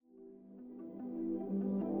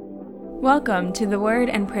Welcome to the Word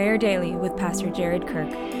and Prayer Daily with Pastor Jared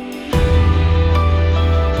Kirk.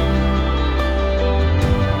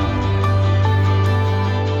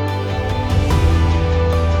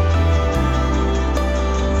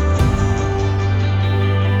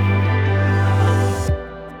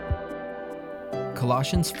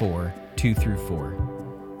 Colossians 4,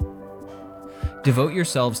 2-4. Devote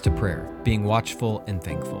yourselves to prayer, being watchful and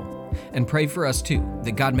thankful. And pray for us too,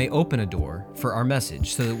 that God may open a door for our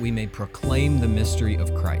message so that we may proclaim the mystery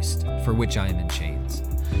of Christ, for which I am in chains.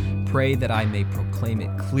 Pray that I may proclaim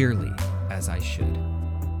it clearly as I should.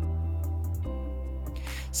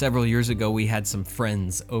 Several years ago, we had some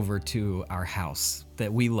friends over to our house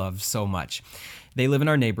that we love so much. They live in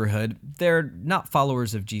our neighborhood. They're not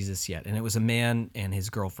followers of Jesus yet. And it was a man and his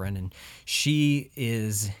girlfriend, and she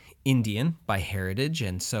is Indian by heritage,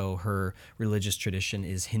 and so her religious tradition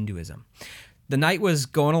is Hinduism. The night was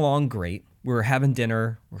going along great. We were having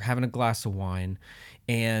dinner, we're having a glass of wine,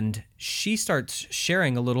 and she starts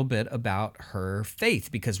sharing a little bit about her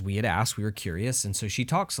faith because we had asked, we were curious, and so she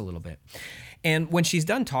talks a little bit. And when she's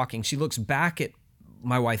done talking, she looks back at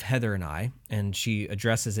my wife Heather and I, and she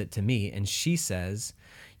addresses it to me, and she says,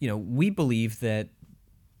 we believe that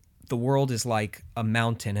the world is like a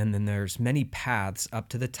mountain, and then there's many paths up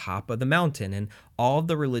to the top of the mountain, and all of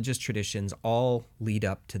the religious traditions all lead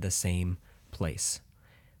up to the same place.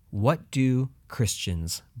 What do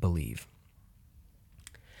Christians believe?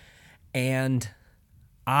 And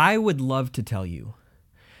I would love to tell you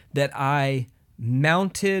that I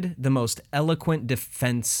mounted the most eloquent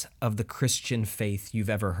defense of the Christian faith you've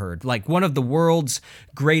ever heard. Like one of the world's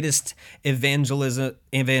greatest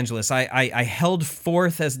evangelists. I held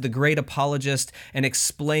forth as the great apologist and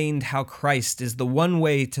explained how Christ is the one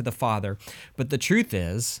way to the Father. But the truth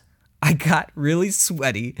is, I got really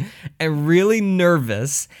sweaty and really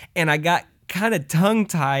nervous, and I got kind of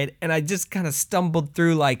tongue-tied, and I just kind of stumbled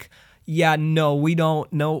through like, we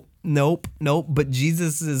don't know. Nope. But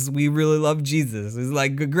we really love Jesus. It's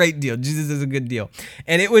like a great deal. Jesus is a good deal.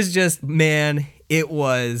 And it was just, it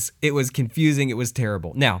was confusing. It was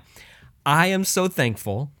terrible. Now, I am so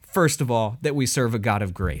thankful, first of all, that we serve a God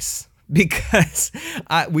of grace, because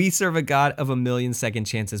we serve a God of a million second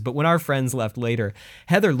chances. But when our friends left later,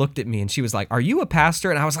 Heather looked at me and she was like, "Are you a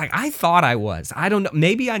pastor?" And I was like, "I thought I was. I don't know.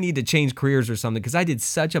 Maybe I need to change careers or something, because I did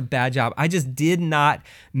such a bad job. I just did not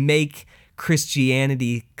make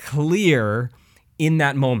Christianity clear in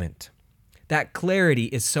that moment." That clarity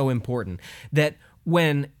is so important, that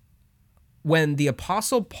when the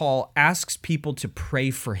Apostle Paul asks people to pray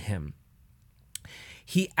for him,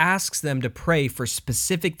 he asks them to pray for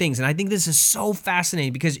specific things. And I think this is so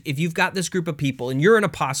fascinating, because if you've got this group of people and you're an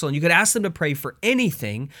apostle and you could ask them to pray for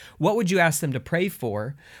anything, what would you ask them to pray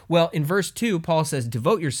for? Well, in verse 2, Paul says,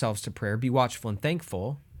 "Devote yourselves to prayer, be watchful and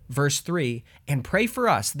thankful." Verse 3, "And pray for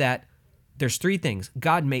us that," there's three things,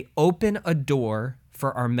 "God may open a door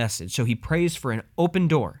for our message." So he prays for an open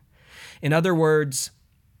door. In other words,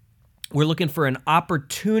 we're looking for an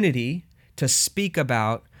opportunity to speak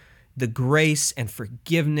about the grace and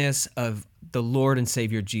forgiveness of the Lord and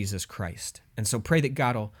Savior Jesus Christ. And so pray that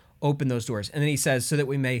God will open those doors. And then he says, so that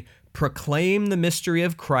we may proclaim the mystery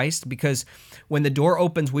of Christ, because when the door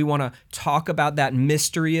opens, we want to talk about that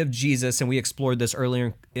mystery of Jesus. And we explored this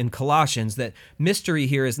earlier in Colossians, that mystery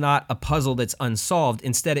here is not a puzzle that's unsolved.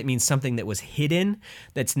 Instead, it means something that was hidden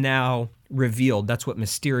that's now revealed. That's what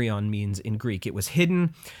mysterion means in Greek. It was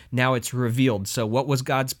hidden, now it's revealed. So what was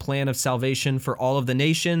God's plan of salvation for all of the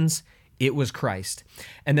nations? It was Christ.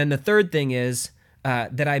 And then the third thing is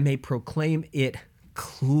that I may proclaim it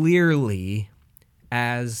clearly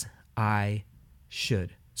as I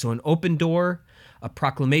should. So an open door, a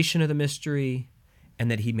proclamation of the mystery, and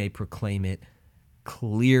that he may proclaim it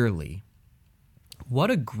clearly. What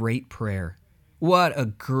a great prayer. What a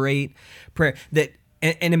great prayer.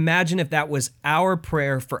 And imagine if that was our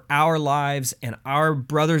prayer for our lives and our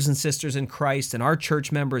brothers and sisters in Christ and our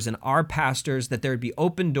church members and our pastors, that there would be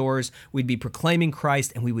open doors, we'd be proclaiming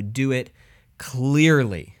Christ, and we would do it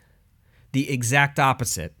clearly. The exact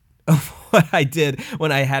opposite of what I did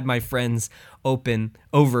when I had my friends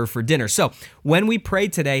over for dinner. So when we pray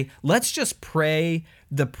today, let's just pray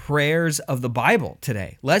the prayers of the Bible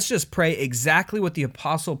today. Let's just pray exactly what the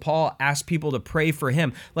Apostle Paul asked people to pray for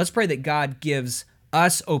him. Let's pray that God gives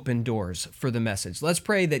us open doors for the message. Let's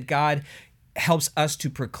pray that God helps us to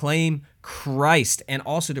proclaim Christ and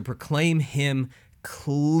also to proclaim him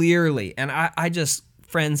clearly. And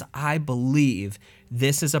friends, I believe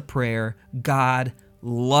this is a prayer God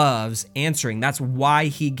loves answering. That's why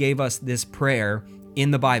he gave us this prayer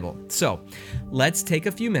in the Bible. So let's take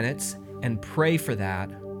a few minutes and pray for that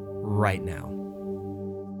right now.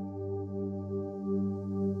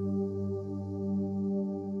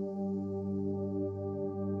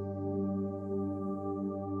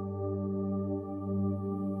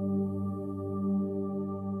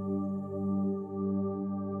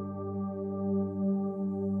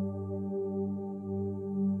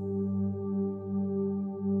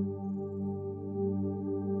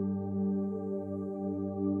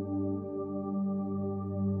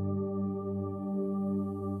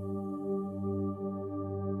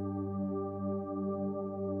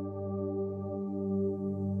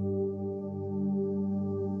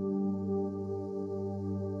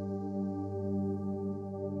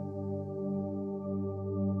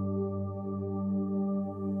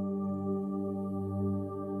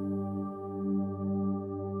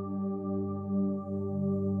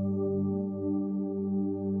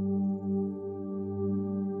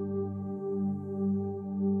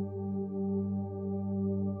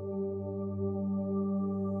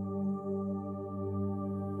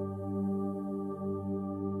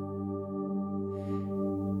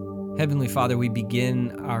 Heavenly Father, we begin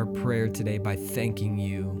our prayer today by thanking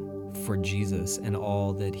you for Jesus and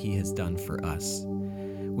all that he has done for us.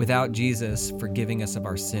 Without Jesus forgiving us of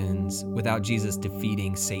our sins, without Jesus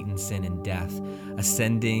defeating Satan, sin, and death,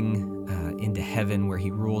 ascending into heaven where he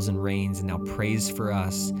rules and reigns and now prays for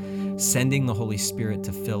us, sending the Holy Spirit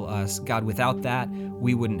to fill us, God, without that,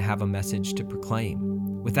 we wouldn't have a message to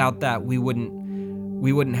proclaim. Without that, we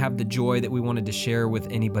wouldn't have the joy that we wanted to share with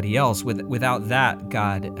anybody else. Without that,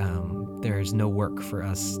 God, there is no work for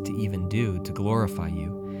us to even do to glorify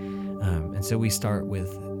you. And so we start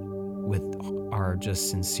with our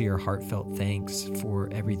just sincere, heartfelt thanks for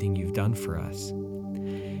everything you've done for us.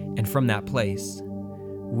 And from that place,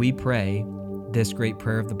 we pray this great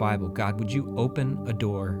prayer of the Bible. God, would you open a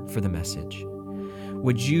door for the message?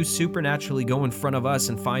 Would you supernaturally go in front of us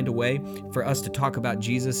and find a way for us to talk about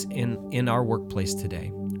Jesus in our workplace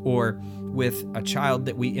today, or with a child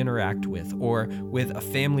that we interact with, or with a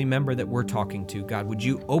family member that we're talking to? God, would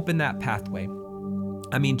you open that pathway?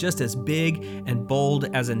 I mean, just as big and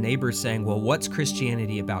bold as a neighbor saying, well, what's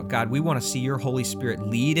Christianity about? God, we want to see your Holy Spirit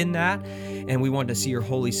lead in that, and we want to see your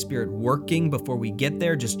Holy Spirit working before we get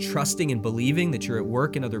there, just trusting and believing that you're at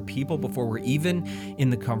work in other people before we're even in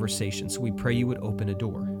the conversation. So we pray you would open a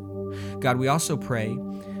door. God, we also pray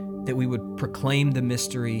that we would proclaim the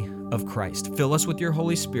mystery of Christ. Fill us with your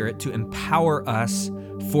Holy Spirit to empower us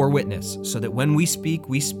for witness, so that when we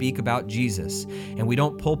speak about Jesus, and we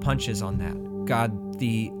don't pull punches on that. God,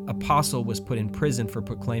 the apostle was put in prison for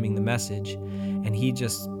proclaiming the message, and he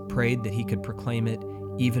just prayed that he could proclaim it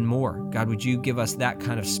even more. God, would you give us that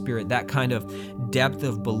kind of spirit, that kind of depth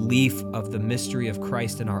of belief of the mystery of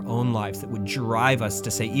Christ in our own lives that would drive us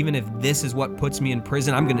to say, even if this is what puts me in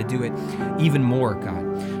prison, I'm going to do it even more, God.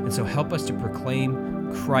 And so help us to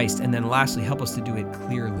proclaim Christ. And then lastly, help us to do it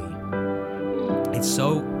clearly. It's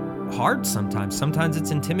so hard sometimes. Sometimes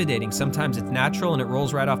it's intimidating. Sometimes it's natural and it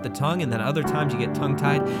rolls right off the tongue. And then other times you get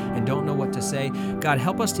tongue-tied and don't know what to say. God,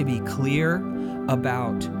 help us to be clear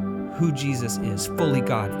about who Jesus is, fully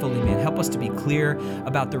God, fully man. Help us to be clear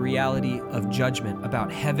about the reality of judgment, about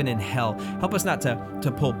heaven and hell. Help us not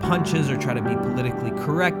to pull punches or try to be politically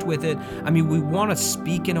correct with it. I mean, we want to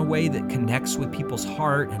speak in a way that connects with people's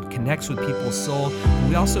heart and connects with people's soul. But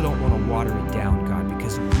we also don't want to water it down, God,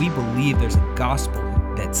 because we believe there's a gospel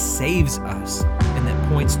that saves us and that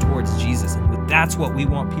points towards Jesus. And that's what we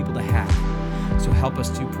want people to have. So help us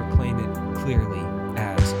to proclaim it clearly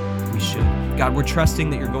as we should. God, we're trusting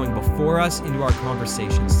that you're going before us into our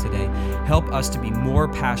conversations today. Help us to be more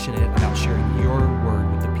passionate about sharing your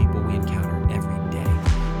word with the people we encounter every day.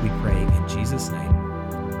 We pray in Jesus' name.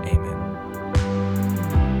 Amen.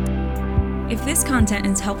 If this content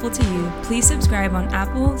is helpful to you, please subscribe on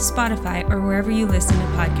Apple, Spotify, or wherever you listen to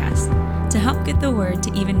podcasts. To help get the word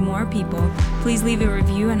to even more people, please leave a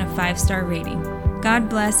review and a 5-star rating. God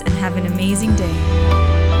bless and have an amazing day.